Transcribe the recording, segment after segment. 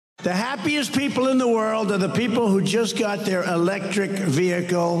The happiest people in the world are the people who just got their electric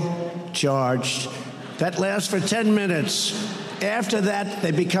vehicle charged. That lasts for 10 minutes. After that,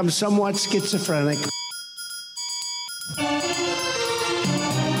 they become somewhat schizophrenic.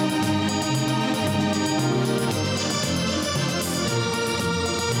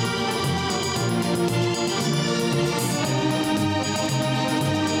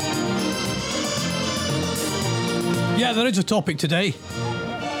 Yeah, there is a topic today.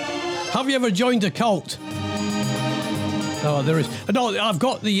 Have you ever joined a cult? Oh, there is. No, I've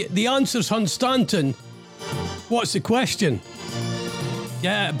got the answers, Hun Stanton. What's the question?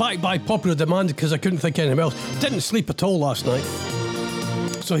 Yeah, back by popular demand because I couldn't think of anything else. Didn't sleep at all last night.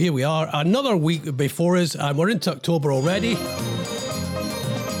 So here we are, another week before us, and we're into October already.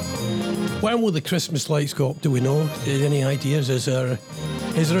 When will the Christmas lights go up? Do we know? Any ideas? Is there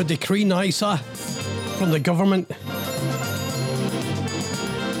a decree, NISA, from the government?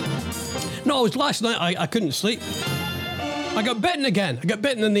 No, it was last night I couldn't sleep. I got bitten again. I got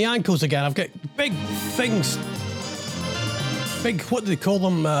bitten in the ankles again. I've got big things. Big, what do they call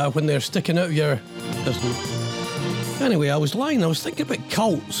them when they're sticking out of your... Anyway, I was thinking about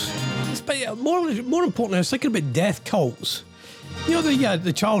cults. More importantly, I was thinking about death cults. You know,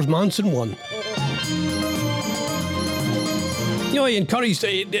 the Charles Manson one. You know, he encouraged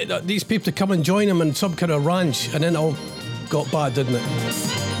these people to come and join him in some kind of ranch, and then it all got bad, didn't it?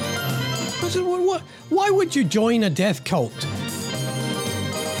 I said, why would you join a death cult?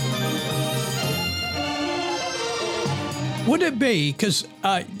 Would it be because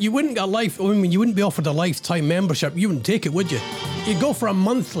you wouldn't get you wouldn't be offered a lifetime membership? You wouldn't take it, would you? You'd go for a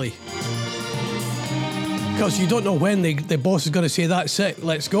monthly. Because you don't know when the boss is going to say, that's it,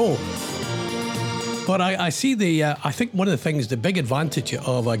 let's go. But I see I think one of the things, the big advantage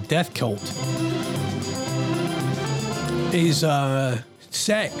of a death cult is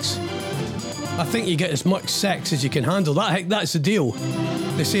sex. I think you get as much sex as you can handle. That's the deal.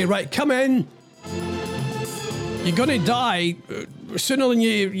 They say, right, come in. You're going to die sooner than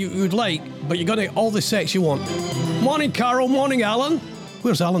you would like, but you're going to get all the sex you want. Morning, Carol. Morning, Alan.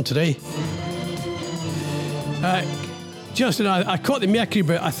 Where's Alan today? Justin, I caught the Mercury,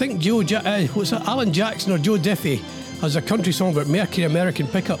 but I think Alan Jackson or Joe Diffie has a country song about Mercury American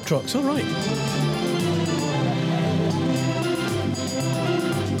pickup trucks. All right.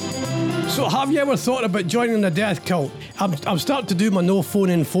 So have you ever thought about joining a death cult? I'm starting to do my no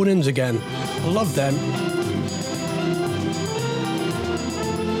phone-ins again. I love them.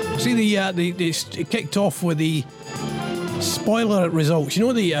 See, it kicked off with the spoiler results.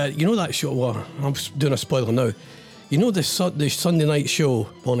 You know that show. Well, I'm doing a spoiler now. You know the Sunday night show.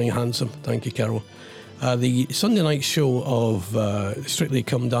 Morning, handsome. Thank you, Carol. The Sunday night show of Strictly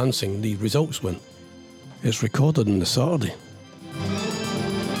Come Dancing. The results win. It's recorded on the Saturday.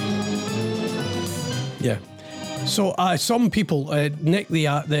 Yeah. So some people nick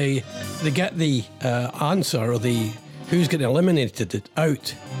they get the answer or the who's getting eliminated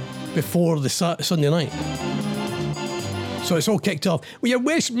out before the Sunday night. So it's all kicked off. Well, you're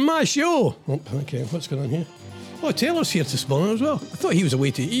wasting my show. Oh, okay, what's going on here? Oh, Taylor's here this morning as well. I thought he was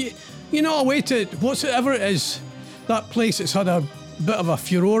away to... You know, away to... Whatever it is, that place that's had a bit of a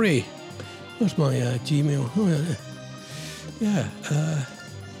furore. Where's my Gmail? Oh, yeah.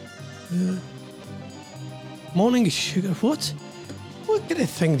 Yeah. Morning sugar... What? What kind of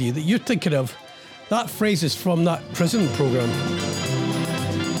thing do you're thinking of? That phrase is from that prison programme.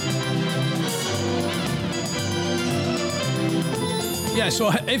 Yeah,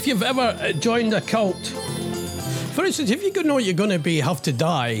 so if you've ever joined a cult, for instance, if you know you're going to have to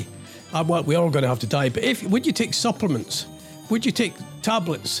die, well, we're all going to have to die, but would you take supplements? Would you take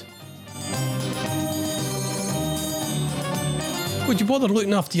tablets? Would you bother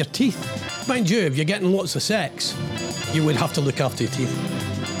looking after your teeth? Mind you, if you're getting lots of sex, you would have to look after your teeth.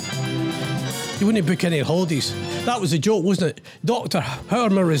 You wouldn't book any holidays. That was a joke, wasn't it? Doctor, how are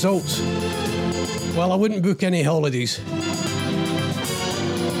my results? Well, I wouldn't book any holidays.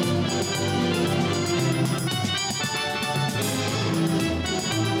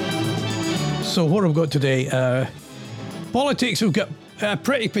 So what have we got today? Politics, we've got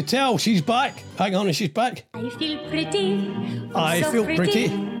Priti Patel. She's back. Hang on, she's back. I feel pretty. I feel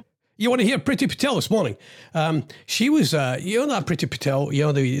pretty. You want to hear Priti Patel this morning? She was, you know that Priti Patel, you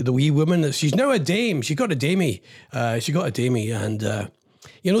know, the wee woman. She's now a dame. She got a damie. And,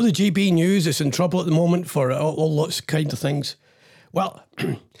 you know, the GB News is in trouble at the moment for all lots of kind of things. Well,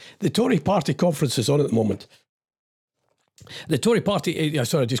 the Tory party conference is on at the moment. The Tory party,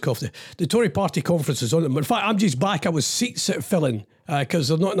 sorry, I just coughed. The Tory party conference is on. In fact, I'm just back. I was seats filling because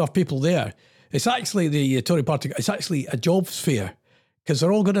there's not enough people there. It's actually the Tory party. It's actually a jobs fair because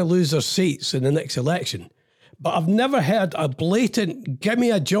they're all going to lose their seats in the next election. But I've never heard a blatant "give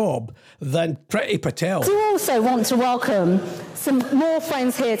me a job" than Priti Patel. I do also want to welcome some more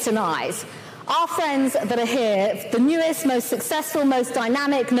friends here tonight. Our friends that are here, the newest, most successful, most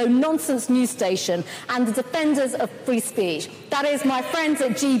dynamic, no-nonsense news station, and the defenders of free speech. That is my friends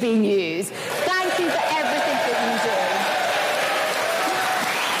at GB News. Thank you for everything that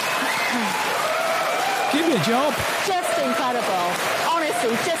you do. Give me a job. Just incredible.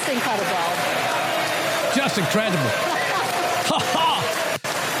 Honestly, just incredible. Just incredible. Ha ha!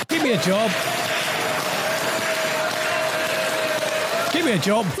 Give me a job. Give me a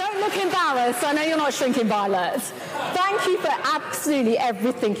job. Don't look embarrassed. I know you're not shrinking, Violet. Thank you for absolutely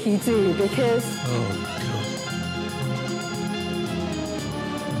everything you do, because... Oh,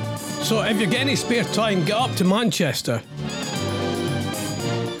 God. So if you get any spare time, get up to Manchester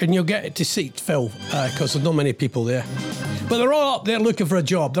and you'll get to see Phil, because there's not many people there. But they're all up there looking for a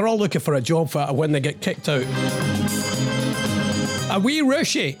job. They're all looking for a job for when they get kicked out. Wee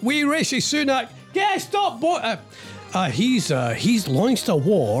Rishi Sunak. Yeah, stop. He's launched a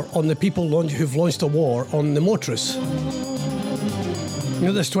war on the people who've launched a war on the motorists. You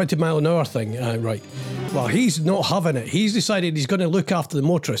know this 20 mile an hour thing, right? Well, he's not having it. He's decided he's going to look after the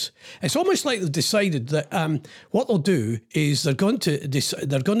motorists. It's almost like they've decided that what they'll do is they're going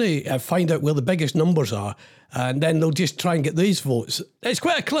to find out where the biggest numbers are, and then they'll just try and get these votes. It's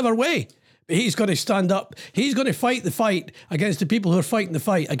quite a clever way. But he's going to stand up. He's going to fight the fight against the people who are fighting the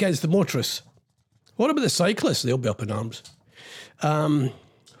fight against the motorists. What about the cyclists? They'll be up in arms.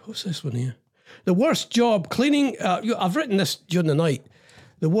 What's this one here? The worst job cleaning... I've written this during the night.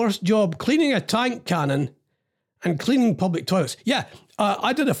 The worst job cleaning a tank cannon and cleaning public toilets. Yeah,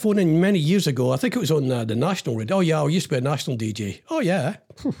 I did a phone-in many years ago. I think it was on the national radio. Oh, yeah, I used to be a national DJ. Oh, yeah.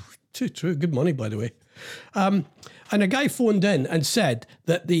 Too true. Good money, by the way. And a guy phoned in and said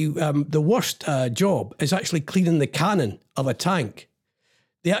that the worst job is actually cleaning the cannon of a tank.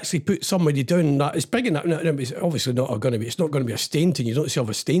 They actually put somebody down that. It's big enough. No, it's obviously not going to be. It's not going to be a Stainton. You don't shove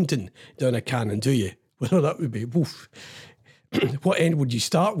a Stainton down a cannon, do you? Well, that would be. Oof. What end would you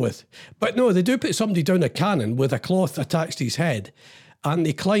start with? But no, they do put somebody down a cannon with a cloth attached to his head, and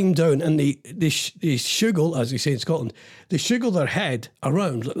they climb down and they shuggle, as we say in Scotland, they shuggle their head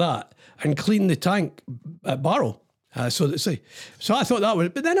around like that and clean the tank barrel. So I thought that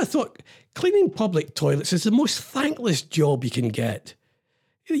would. But then I thought cleaning public toilets is the most thankless job you can get.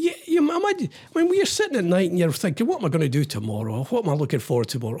 You imagine when you're sitting at night and you're thinking, what am I going to do tomorrow? What am I looking forward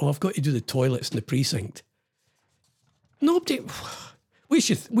to tomorrow? Oh, I've got to do the toilets in the precinct. Nobody. We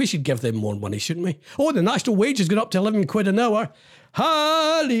should give them more money, shouldn't we? Oh, the national wage has gone up to 11 quid an hour.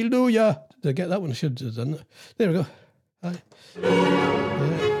 Hallelujah! Did I get that one? I should have done it. There we go.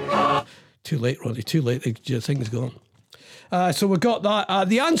 Too late, Ronnie. Too late. The thing's gone. So we've got that.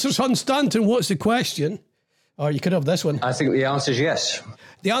 The answer's on Stanton. What's the question? Or you could have this one. I think the answer's yes.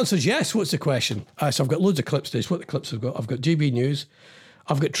 The answer's yes. What's the question? So I've got loads of clips today. What the clips I've got? I've got GB News.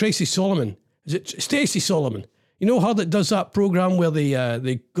 I've got Tracy Solomon. Is it Stacey Solomon? You know how that does that programme where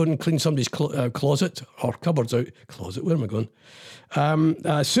they go and clean somebody's closet or cupboards out? Closet, where am I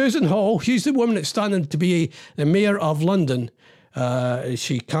going? Susan Hall, she's the woman that's standing to be the mayor of London.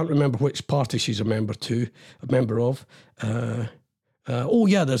 She can't remember which party she's a member of. Oh,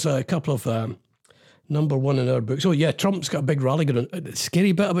 yeah, there's a couple of number one in our books. Oh, yeah, Trump's got a big rally going on. The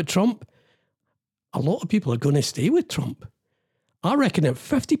scary bit about Trump, a lot of people are going to stay with Trump. I reckon that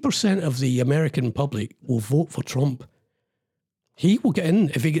 50% of the American public will vote for Trump. He will get in.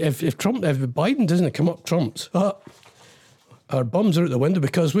 If Biden doesn't come up trumps, our bums are out the window,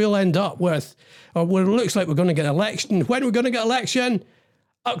 because we'll end up with, it looks like we're going to get election. When are we going to get election?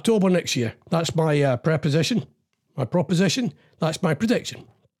 October next year. That's my proposition. That's my prediction.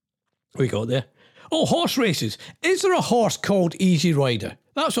 We got there. Oh, horse races. Is there a horse called Easy Rider?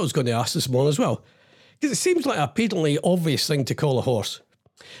 That's what I was going to ask this morning as well. Because it seems like a patently obvious thing to call a horse.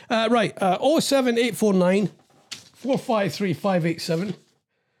 Right, 07849 453 587.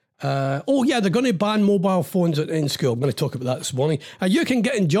 Oh yeah, they're going to ban mobile phones in school. I'm going to talk about that this morning. You can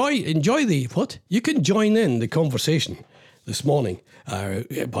enjoy the what? You can join in the conversation this morning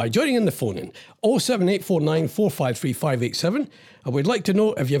by joining in the phone in 07849 453 587. I would like to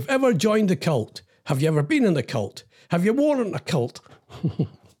know if you've ever joined the cult. Have you ever been in the cult? Have you worn a cult?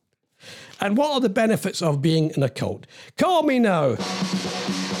 And what are the benefits of being in a cult? Call me now.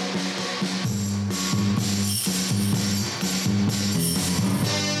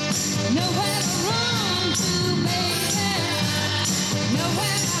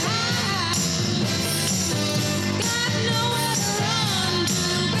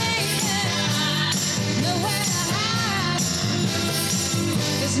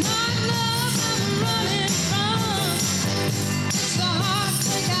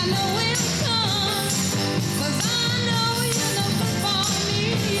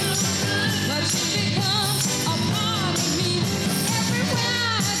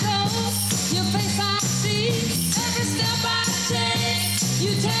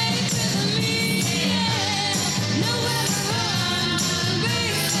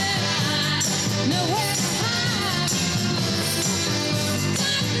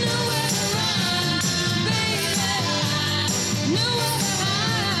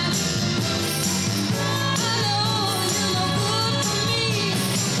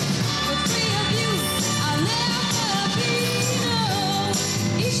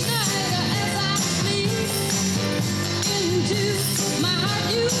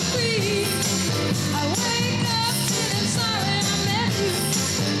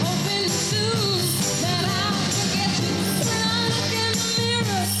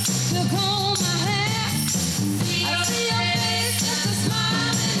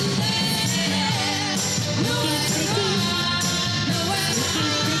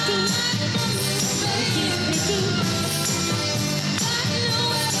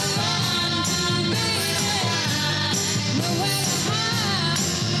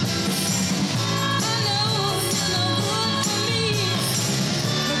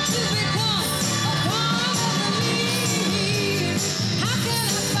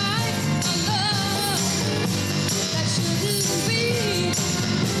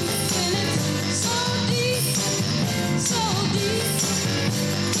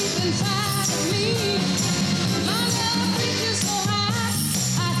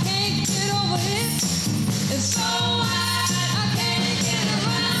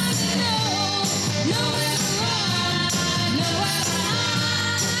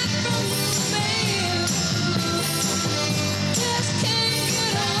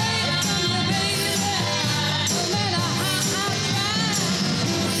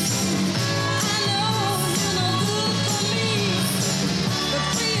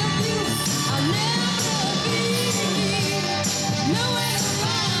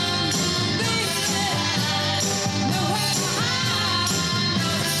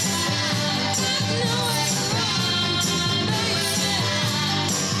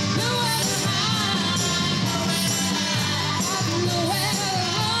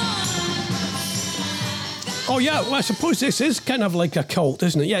 Oh, yeah, well, I suppose this is kind of like a cult,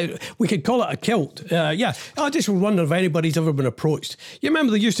 isn't it? Yeah, we could call it a cult. Yeah, I just wonder if anybody's ever been approached. You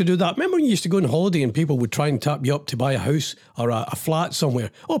remember they used to do that? Remember when you used to go on holiday and people would try and tap you up to buy a house or a flat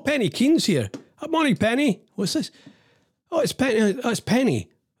somewhere? Oh, Penny Keen's here. Morning, Penny. What's this? Oh, it's Penny. It's Penny.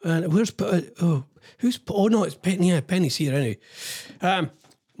 Where's... Oh, no, it's Penny. Yeah, Penny's here anyway.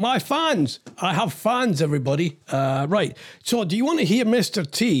 My fans. I have fans, everybody. Right. So do you want to hear Mr.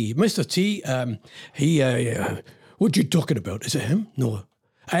 T? Mr. T, what are you talking about? Is it him? No.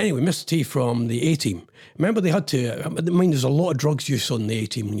 Anyway, Mr. T from the A-Team. Remember they had to, there's a lot of drugs use on the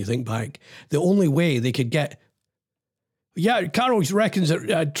A-Team when you think back. The only way they could get... Yeah, Carol reckons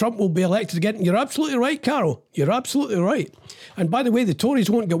that Trump will be elected again. You're absolutely right, Carol. You're absolutely right. And by the way, the Tories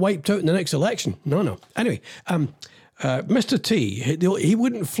won't get wiped out in the next election. No. Anyway, Mr. T, he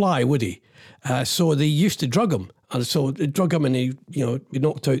wouldn't fly, would he? So they used to drug him. And so they drug him and he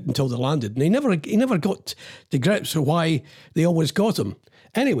knocked out until they landed. And he never got to grips with why they always got him.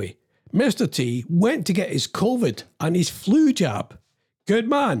 Anyway, Mr. T went to get his COVID and his flu jab. Good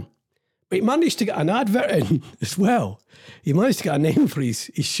man. But he managed to get an advert in as well. He managed to get a name for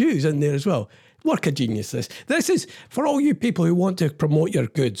his shoes in there as well. Work of genius, this. This is for all you people who want to promote your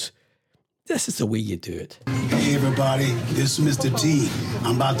goods. This is the way you do it. Hey, everybody. This is Mr. T.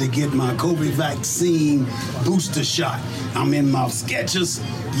 I'm about to get my COVID vaccine booster shot. I'm in my Skechers.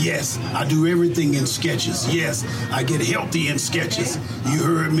 Yes, I do everything in Skechers. Yes, I get healthy in Skechers. You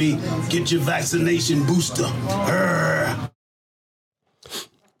heard me. Get your vaccination booster.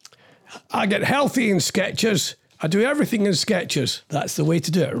 I get healthy in Skechers. I do everything in Skechers. That's the way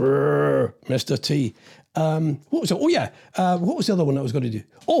to do it. Mr. T. What was it? Oh, yeah. What was the other one I was going to do?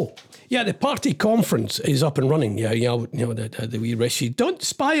 Oh, yeah, the party conference is up and running. Yeah, the wee Rishi. Don't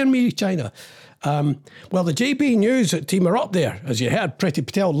spy on me, China. Well, the JB News team are up there. As you heard, Priti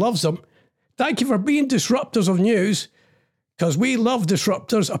Patel loves them. Thank you for being disruptors of news, because we love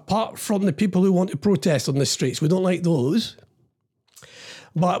disruptors apart from the people who want to protest on the streets. We don't like those.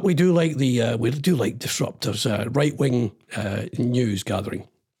 But we do like disruptors, right-wing news gathering.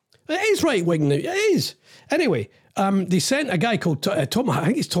 It is right-wing news. It is. Anyway, they sent a guy called Tom. I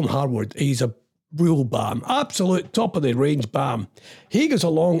think it's Tom Harwood. He's a real bam, absolute top of the range bam. He goes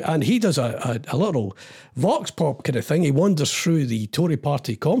along and he does a little vox pop kind of thing. He wanders through the Tory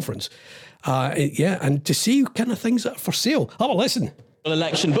party conference, and to see kind of things that are for sale. Have a listen.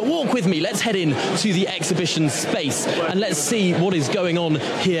 Election, but walk with me. Let's head in to the exhibition space and let's see what is going on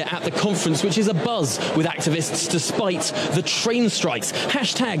here at the conference, which is a buzz with activists despite the train strikes.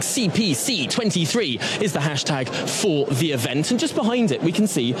 Hashtag CPC23 is the hashtag for the event, and just behind it we can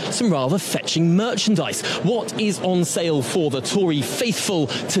see some rather fetching merchandise. What is on sale for the Tory faithful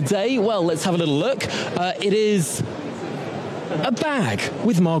today? Well, let's have a little look. It is a bag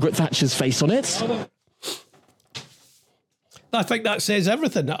with Margaret Thatcher's face on it. I think that says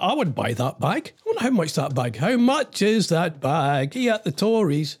everything. I would buy that bag. I wonder how much that bag. How much is that bag? Yeah, at the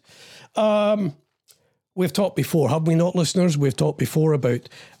Tories. We've talked before, have we not, listeners? We've talked before about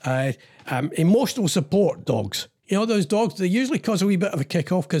emotional support dogs. You know, those dogs, they usually cause a wee bit of a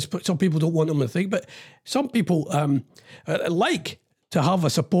kick-off because some people don't want them to think, but some people like to have a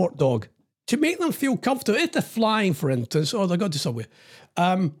support dog to make them feel comfortable. If they're flying, for instance, or they're going to somewhere.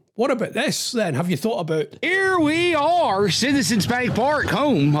 What about this, then? Have you thought about... Here we are, Citizens Bank Park,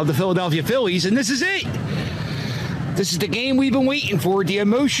 home of the Philadelphia Phillies, and this is it. This is the game we've been waiting for. The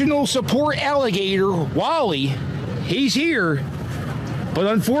emotional support alligator, Wally. He's here. But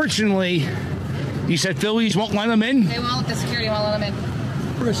unfortunately, you said Phillies won't let him in? They won't. The security won't let him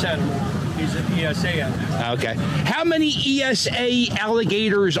in. Bruce animal. He's an ESA animal. Okay. How many ESA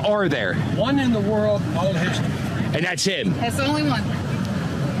alligators are there? One in the world in all history. And that's him? That's the only one.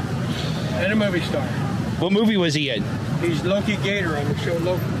 And a movie star. What movie was he in? He's Loki Gator on the show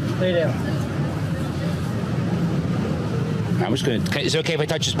Loki. Lay down. I'm just going to... Is it okay if I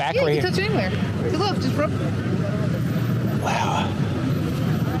touch his back Yeah, right you here? can touch anywhere. Hey, look, just rub. Wow.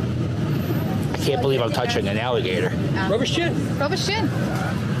 I can't believe I'm touching an alligator. Rub his chin. Rub his chin.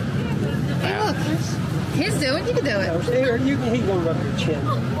 Hey, look. He's doing. You can do it. Here, he can rub your chin.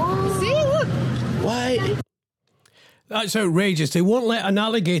 See, look. What? That's outrageous. They won't let an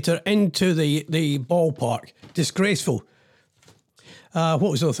alligator into the ballpark. Disgraceful. What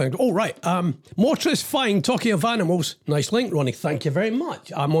was the other thing? Oh, right. Motorists fined, talking of animals. Nice link, Ronnie. Thank you very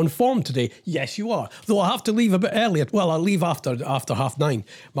much. I'm on form today. Yes, you are. Though I have to leave a bit earlier. Well, I'll leave after 9:30.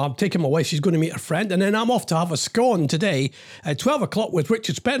 I'm taking my wife. She's going to meet her friend. And then I'm off to have a scone today at 12 o'clock with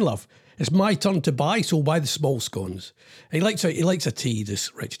Richard Spenlove. It's my turn to buy, so buy the small scones. He likes a tea,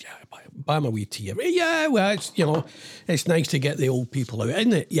 this Richard. Yeah, buy him a wee tea. Yeah, well, it's, it's nice to get the old people out,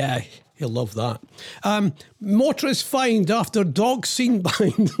 isn't it? Yeah. He'll love that. Motorist fined after dog seen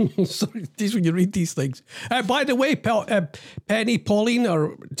behind. Sorry, these when you read these things. By the way, Penny, Pauline,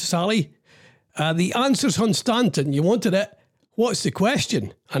 or Sally, the answer's on Stanton. You wanted it. What's the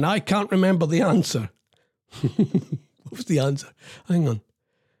question? And I can't remember the answer. What was the answer? Hang on.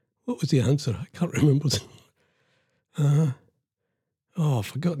 What was the answer? I can't remember. I've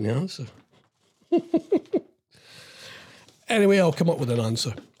forgotten the answer. Anyway, I'll come up with an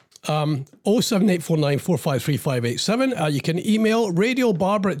answer. 07849 453 587. You can email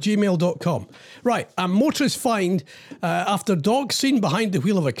radiobarbour@gmail.com. Right, a motorist fined after dog seen behind the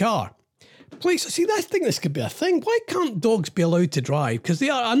wheel of a car. Please, see, I think this could be a thing. Why can't dogs be allowed to drive? Because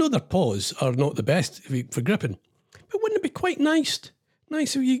I know their paws are not the best for gripping. But wouldn't it be quite nice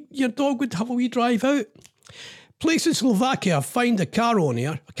if your dog would have a wee drive out? Police in Slovakia have fined a car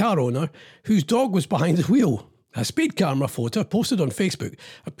owner whose dog was behind the wheel. A speed camera photo posted on Facebook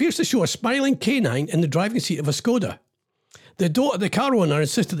appears to show a smiling canine in the driving seat of a Skoda. The car owner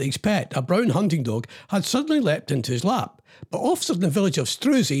insisted that his pet, a brown hunting dog, had suddenly leapt into his lap. But officers in the village of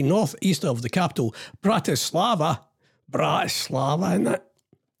Struzy, northeast of the capital, Bratislava, isn't it?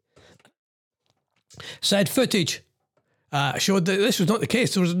 Said footage showed that this was not the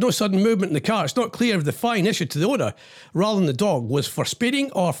case. There was no sudden movement in the car. It's not clear if the fine issued to the owner, rather than the dog, was for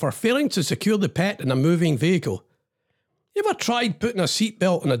speeding or for failing to secure the pet in a moving vehicle. You ever tried putting a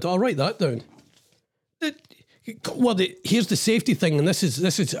seatbelt on a dog? I'll write that down. Here's the safety thing, and this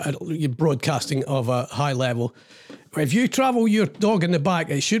is broadcasting of a high level. If you travel your dog in the back,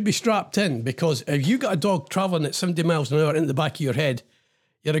 it should be strapped in, because if you got a dog travelling at 70 miles an hour in the back of your head,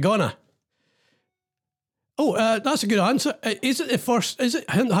 you're a goner. Oh, that's a good answer. Is it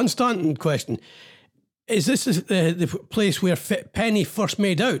Hans Stanton question? Is this the place where Penny first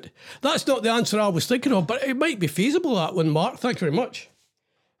made out? That's not the answer I was thinking of, but it might be feasible, that one, Mark. Thank you very much.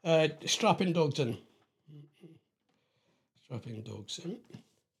 Strapping dogs in. Strapping dogs in.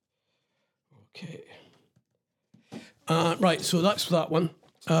 Okay. Right, so that's that one.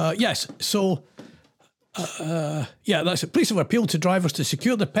 Yes, so... that's it. Police have appealed to drivers to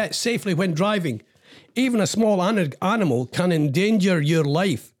secure the pet safely when driving. Even a small animal can endanger your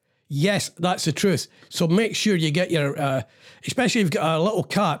life. Yes, that's the truth. So make sure you get your, especially if you've got a little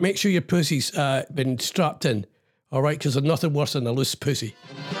cat, make sure your pussy's been strapped in. All right, because there's nothing worse than a loose pussy.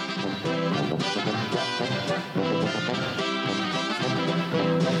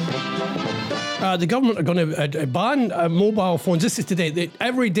 The government are going to ban mobile phones. This is today.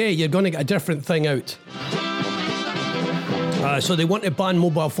 Every day you're going to get a different thing out. So they want to ban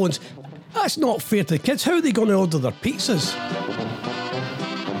mobile phones. That's not fair to the kids. How are they going to order their pizzas?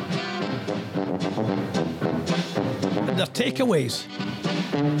 And their takeaways.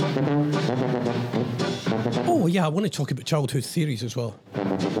 Oh, yeah, I want to talk about childhood theories as well.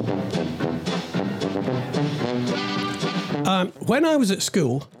 When I was at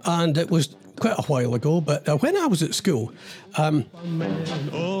school, and it was quite a while ago, but when I was at school,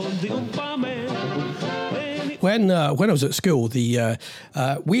 when I was at school,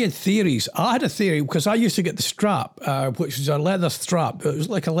 we had theories. I had a theory because I used to get the strap, which was a leather strap. It was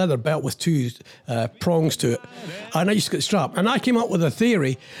like a leather belt with two prongs to it, and I used to get the strap. And I came up with a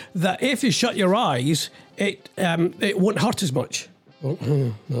theory that if you shut your eyes, it won't hurt as much. Oh,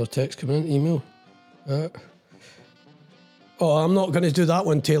 another text coming in, email. I'm not going to do that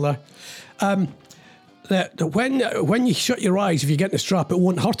one, Taylor. That when you shut your eyes, if you get the strap, it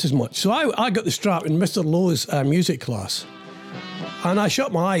won't hurt as much. So I got the strap in Mr. Lowe's music class, and I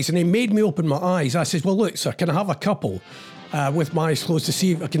shut my eyes, and he made me open my eyes. I said, "Well, look, sir, can I have a couple with my eyes closed to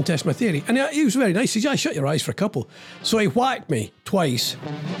see if I can test my theory?" And he was very nice. He said, "Yeah, shut your eyes for a couple." So he whacked me twice,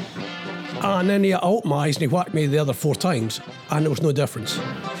 and then he opened my eyes and he whacked me the other 4 times, and there was no difference.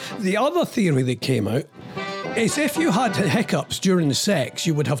 The other theory that came out is if you had hiccups during the sex,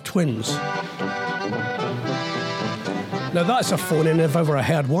 you would have twins. Now that's a phone-in if ever I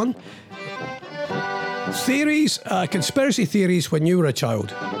heard one. Theories, conspiracy theories when you were a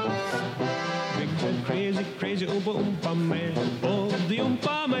child.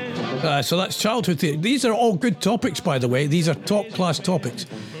 So that's childhood theory. These are all good topics, by the way. These are top-class topics.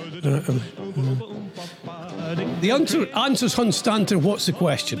 The answer's Hans Stanton. What's the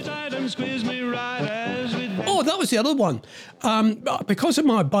question? Oh, that was the other one. Because of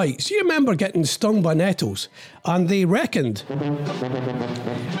my bites, you remember getting stung by nettles, and they reckoned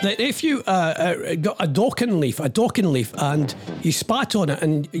that if you got a docking leaf, and you spat on it,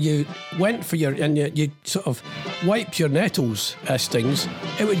 and you went for you sort of wiped your nettles stings,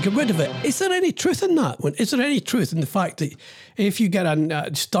 it would get rid of it. Is there any truth in that? Is there any truth in the fact that if you get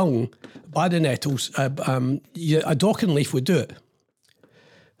stung by the nettles, a docking leaf would do it?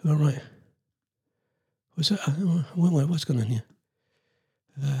 All right. Was it? What's going on here?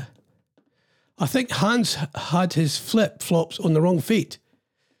 I think Hans had his flip-flops on the wrong feet.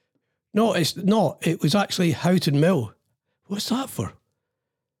 No, it's not. It was actually Houghton Mill. What's that for?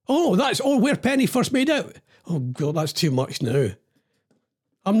 Oh, where Penny first made out. Oh, God, that's too much now.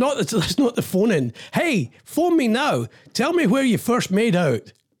 That's not the phone in. Hey, phone me now. Tell me where you first made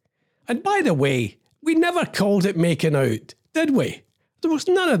out. And by the way, we never called it making out, did we? There was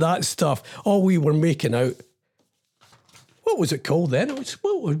none of that stuff. Oh, we were making out. What was it called then?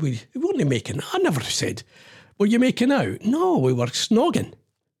 What were we weren't making out. I never said, were you making out? No, we were snogging.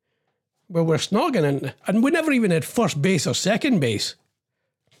 We were snogging and we never even had first base or second base.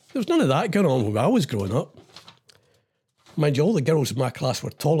 There was none of that going on when I was growing up. Mind you, all the girls in my class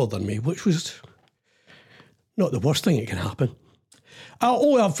were taller than me, which was not the worst thing that can happen.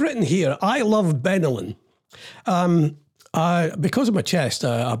 I've written here, I love Benylin. Because of my chest,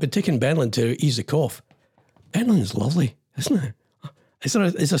 I've been taking Benylin to ease the cough. Benolin's lovely, isn't it?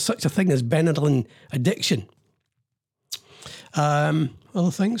 Is there such a thing as Benylin addiction?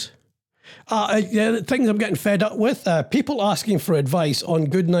 Other things? Things I'm getting fed up with. People asking for advice on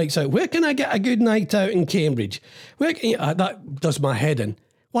good nights out. Where can I get a good night out in Cambridge? That does my head in.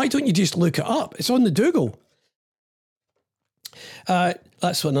 Why don't you just look it up? It's on the Dougal.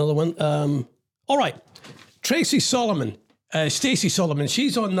 That's another one. All right. Stacey Solomon,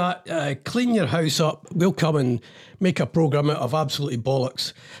 she's on that clean your house up. We'll come and make a programme out of absolutely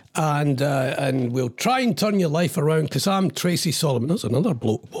bollocks. And we'll try and turn your life around because I'm Tracy Solomon. There's another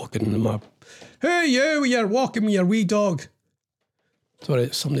bloke walking in my... Hey, you're walking with your wee dog. Sorry,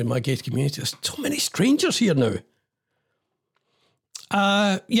 it's somebody in my gay community. There's so many strangers here now.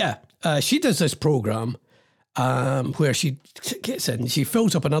 She does this programme where she gets in, she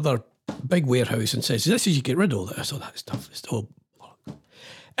fills up another big warehouse and says, this is you get rid of all this, all that stuff.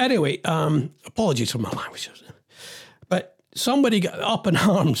 Anyway, apologies for my language. But somebody got up in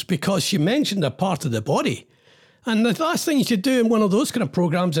arms because she mentioned a part of the body. And the last thing you should do in one of those kind of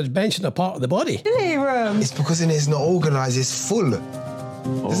programmes is mention a part of the body. It's because it's not organised, it's full. It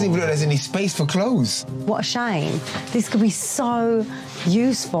doesn't even look like there's any space for clothes. What a shame. This could be so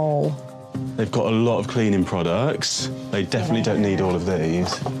useful. They've got a lot of cleaning products. They definitely don't need all of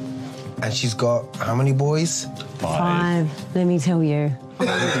these. And she's got how many boys? 5. Let me tell you. Kick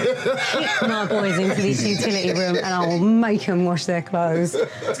my boys into this utility room and I will make them wash their clothes.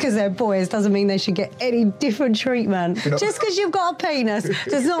 It's because they're boys doesn't mean they should get any different treatment. Just because you've got a penis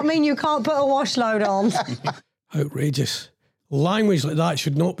does not mean you can't put a wash load on. Outrageous. Language like that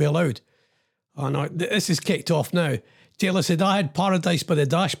should not be allowed. Oh no, this is kicked off now. Taylor said, I had paradise by the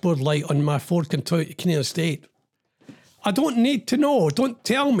dashboard light on my Ford Kinnear estate. I don't need to know. Don't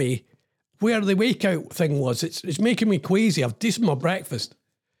tell me where the wake-out thing was. It's making me queasy. I've tasted my breakfast.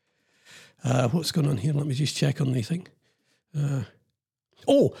 What's going on here? Let me just check on the thing.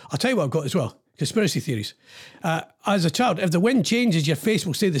 I'll tell you what I've got as well. Conspiracy theories. As a child, if the wind changes, your face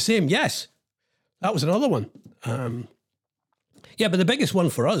will stay the same. Yes. That was another one. Yeah, but the biggest one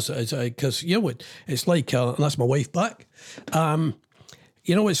for us is because, it's like, and that's my wife back.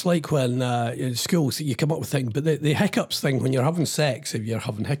 It's like when in schools you come up with things, but the hiccups thing, when you're having sex, if you're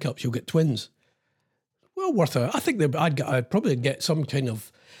having hiccups, you'll get twins. Well, worth it. I think I'd probably get some kind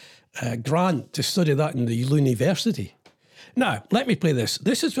of grant to study that in the university. Now, let me play this.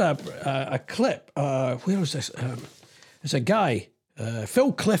 This is a clip. Where was this? It's a guy,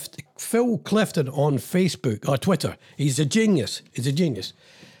 Phil Clifton on Facebook or Twitter. He's a genius.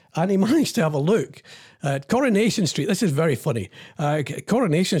 And he managed to have a look at Coronation Street. This is very funny.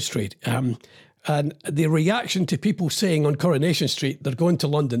 Coronation Street. And the reaction to people saying on Coronation Street, they're going to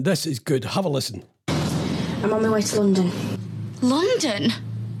London. This is good. Have a listen. I'm on my way to London. London?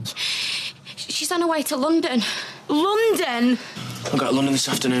 She's on her way to London. London? I've got London this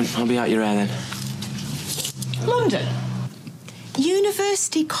afternoon. I'll be out your hair then. London?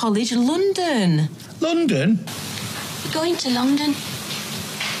 University College London. London? Going to London.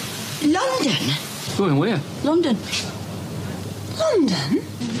 London? Going where? London. London?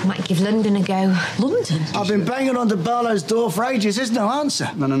 I might give London a go. London? I've been banging on the Barlow's door for ages. There's no answer.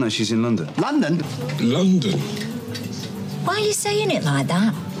 No, she's in London. London? London? Why are you saying it like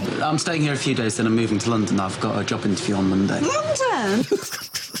that? I'm staying here a few days, then I'm moving to London. I've got a job interview on Monday. London?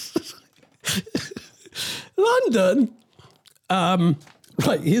 London?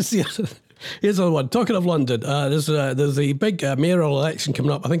 Right, here's another one. Talking of London, there's the big mayoral election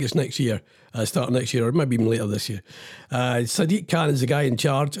coming up. I think it's next year, starting next year, or maybe even later this year. Sadiq Khan is the guy in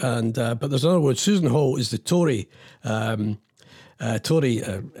charge, and but there's another one. Susan Hall is the Tory candidate,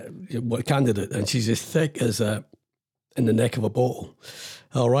 and she's as thick as in the neck of a bottle.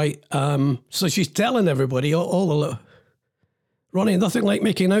 All right. So she's telling everybody all the Ronnie, nothing like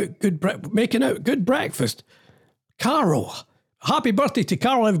making out good breakfast. Carol, happy birthday to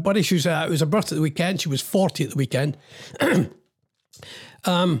Carol, everybody. She was it was her birthday at the weekend. She was 40 at the weekend.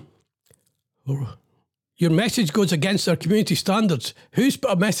 Your message goes against our community standards. Who's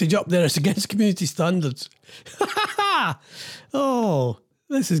put a message up there that's against community standards? Oh,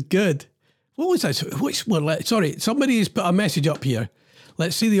 this is good. What was this? Which one? Sorry, somebody has put a message up here.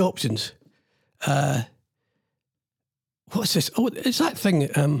 Let's see the options. What's this? Oh, it's that thing.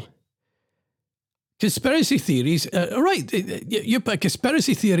 Conspiracy theories. Right, you put a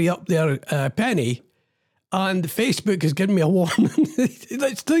conspiracy theory up there, Penny, and Facebook has given me a warning.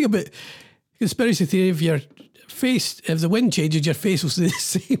 Let's think about conspiracy theory. If the wind changes, your face will stay the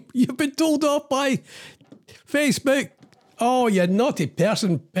same. You've been told off by Facebook. Oh, you naughty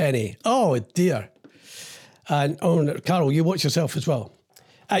person, Penny. Oh, dear. And Carol, you watch yourself as well.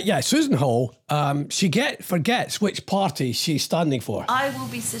 Susan Hall, she forgets which party she's standing for. I will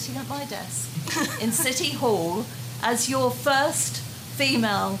be sitting at my desk in City Hall as your first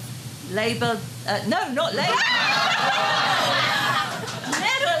female Labour... no, not Labour.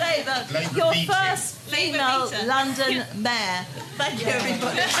 Never Labour. Your first female London mayor. Thank you,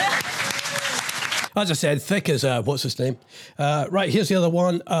 everybody. As I said, thick as, what's his name? Right, here's the other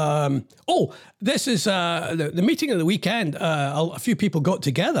one. This is the meeting of the weekend. A few people got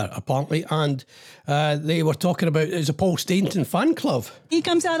together, apparently, and they were talking about it's a Paul Stainton fan club. He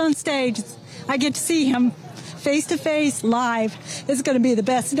comes out on stage. I get to see him face to face, live. It's going to be the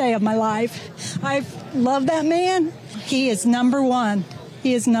best day of my life. I love that man. He is number one.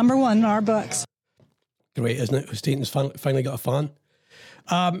 He is number one in our books. Great, isn't it? Stainton's finally got a fan.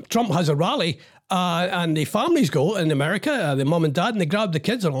 Trump has a rally. And the families go in America, the mum and dad, and they grab the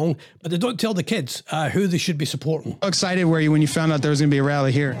kids along, but they don't tell the kids who they should be supporting. How excited were you when you found out there was going to be a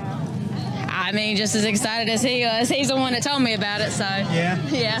rally here? I mean, just as excited as he was. He's the one that told me about it, so. Yeah?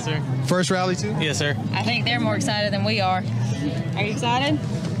 Yeah. Yes, sir. First rally, too? Yes, sir. I think they're more excited than we are. Are you excited?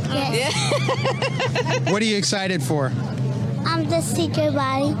 Yes. Yeah. What are you excited for? I'm the secret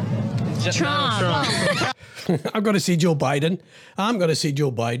body. Trump. I'm going to see Joe Biden.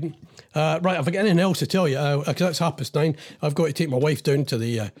 Right, if I get anything else to tell you, because it's 9:30, I've got to take my wife down to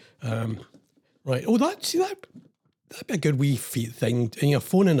the, right. Oh, that'd be a good wee thing, and you're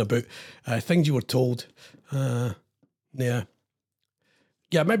phoning about things you were told. Yeah,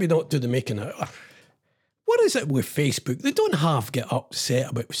 maybe not do the making out. What is it with Facebook? They don't get upset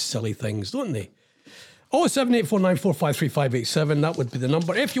about silly things, don't they? 07849453587, that would be the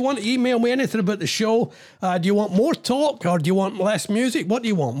number. If you want to email me anything about the show, do you want more talk or do you want less music? What do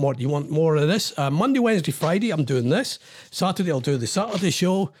you want more? Do you want more of this? Monday, Wednesday, Friday, I'm doing this. Saturday, I'll do the Saturday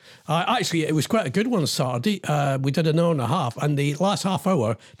show. Actually, it was quite a good one Saturday. We did an hour and a half, and the last half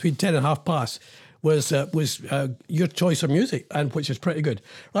hour, between 10 and half past, was your choice of music, and which is pretty good.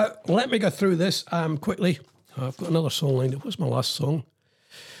 Right, let me go through this quickly. I've got another song lined up. What's my last song?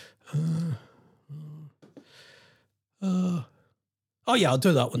 I'll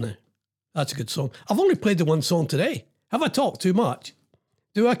do that one now. That's a good song. I've only played the one song today. Have I talked too much?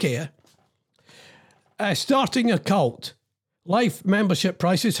 Do I care? Starting a cult. Life membership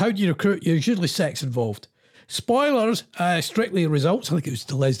prices. How do you recruit? Usually sex involved. Spoilers. Strictly results. I think it was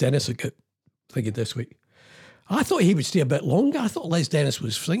to Les Dennis I got thinking this week. I thought he would stay a bit longer. I thought Les Dennis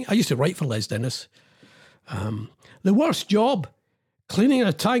was singing. I used to write for Les Dennis. The worst job. Cleaning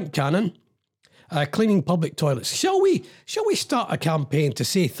a tank cannon. Cleaning public toilets. Shall we start a campaign to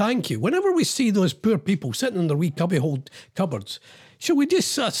say thank you? Whenever we see those poor people sitting in their wee cubbyhole cupboards, shall we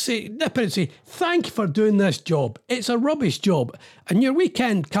just nip in and say, thank you for doing this job. It's a rubbish job. And your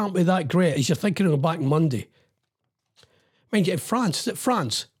weekend can't be that great as you're thinking of back Monday. Mind you, in France,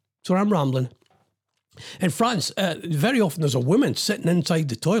 so I'm rambling. In France, very often there's a woman sitting inside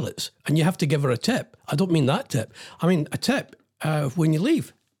the toilets and you have to give her a tip. I don't mean that tip. I mean a tip when you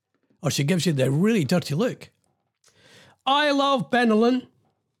leave. Or she gives you the really dirty look. I love Benelin.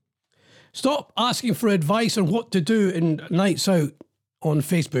 Stop asking for advice on what to do in nights out on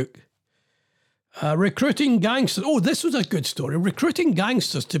Facebook. Recruiting gangsters. Oh, this was a good story. Recruiting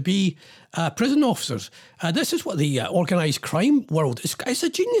gangsters to be prison officers. This is what the organised crime world is. It's a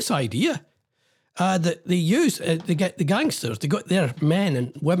genius idea. That they use, they get the gangsters, they got their men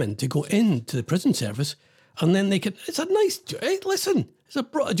and women to go into the prison service, and then they can. It's a nice. Hey, listen. It's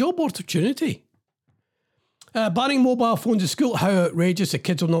a job opportunity. Banning mobile phones in school. How outrageous. The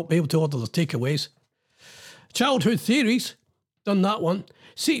kids will not be able to order their takeaways. Childhood theories. Done that one.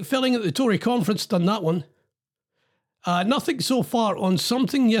 Seat filling at the Tory conference. Done that one. Nothing so far on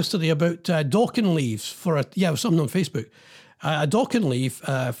something yesterday about docking leaves for something on Facebook. a docking leave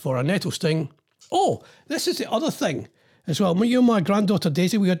for a nettle sting. Oh, this is the other thing as well. You and my granddaughter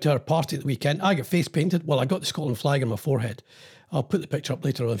Daisy, we went to her party at the weekend. I got face painted. Well, I got the Scotland flag on my forehead. I'll put the picture up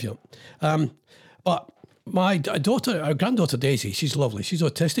later if you want. But my daughter, our granddaughter Daisy, she's lovely. She's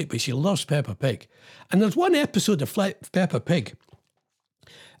autistic, but she loves Peppa Pig. And there's one episode of Peppa Pig,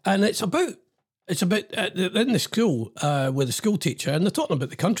 and it's about in the school with the school teacher, and they're talking about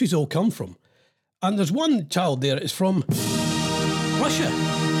the countries they all come from. And there's one child there that's from Russia.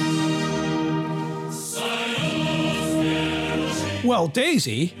 Well,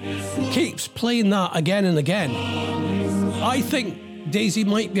 Daisy keeps playing that again and again. I think Daisy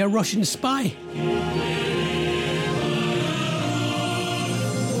might be a Russian spy.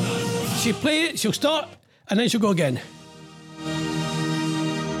 She'll play it, she'll start, and then she'll go again.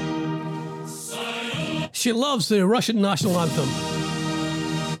 She loves the Russian national anthem.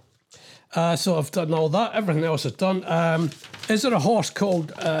 So I've done all that. Everything else is done. Is there a horse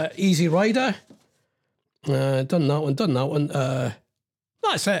called Easy Rider? Done that one.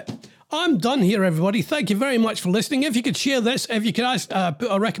 That's it. I'm done here, everybody. Thank you very much for listening. If you could share this, if you could put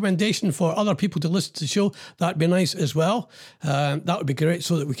a recommendation for other people to listen to the show, that'd be nice as well. That would be great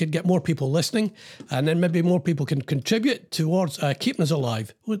so that we could get more people listening, and then maybe more people can contribute towards keeping us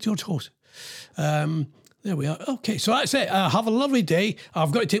alive. What's George Host? There we are. Okay, so that's it. Have a lovely day.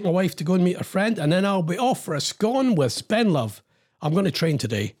 I've got to take my wife to go and meet her friend, and then I'll be off for a scone with Spenlove. I'm going to train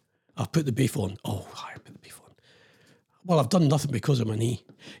today. I've put the beef on. Oh, I put the beef on. Well, I've done nothing because of my knee.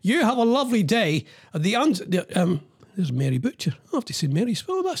 You have a lovely day. There's Mary Butcher. I have to see Mary's.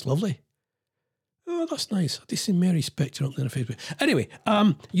 Oh, that's lovely. Oh, that's nice. I have to see Mary's picture up there on Facebook. Anyway,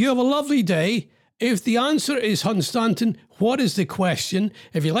 you have a lovely day. If the answer is Hunstanton, what is the question?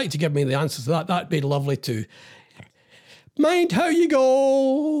 If you'd like to give me the answer to that, that'd be lovely too. Mind how you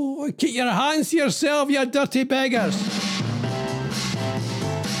go. Keep your hands to yourself, you dirty beggars.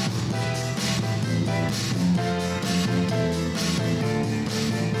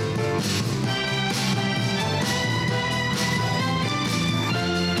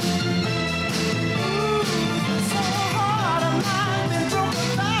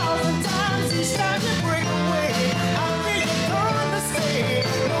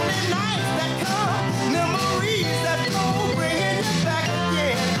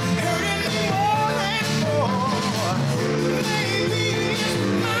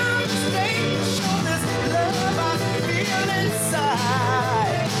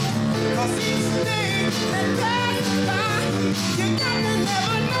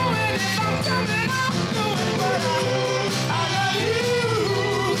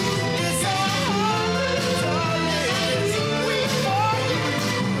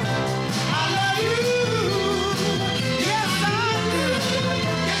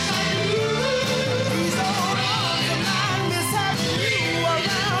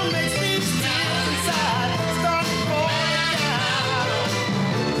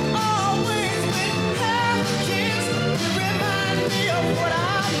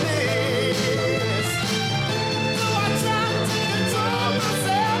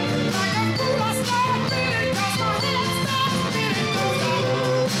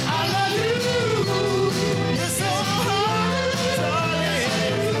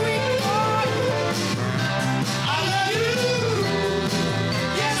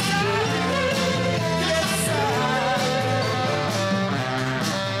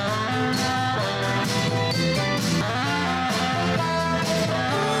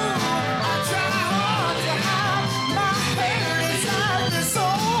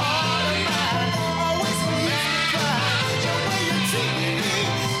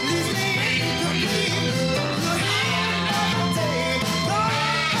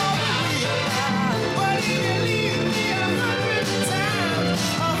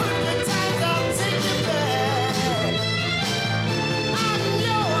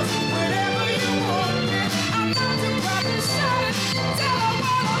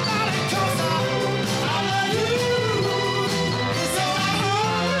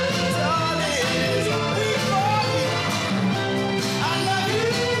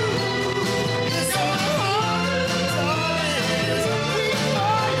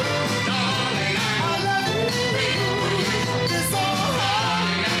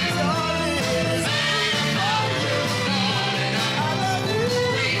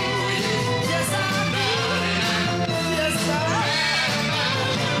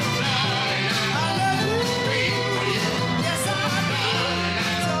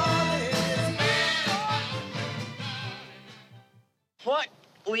 What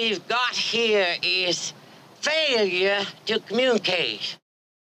we've got here is failure to communicate.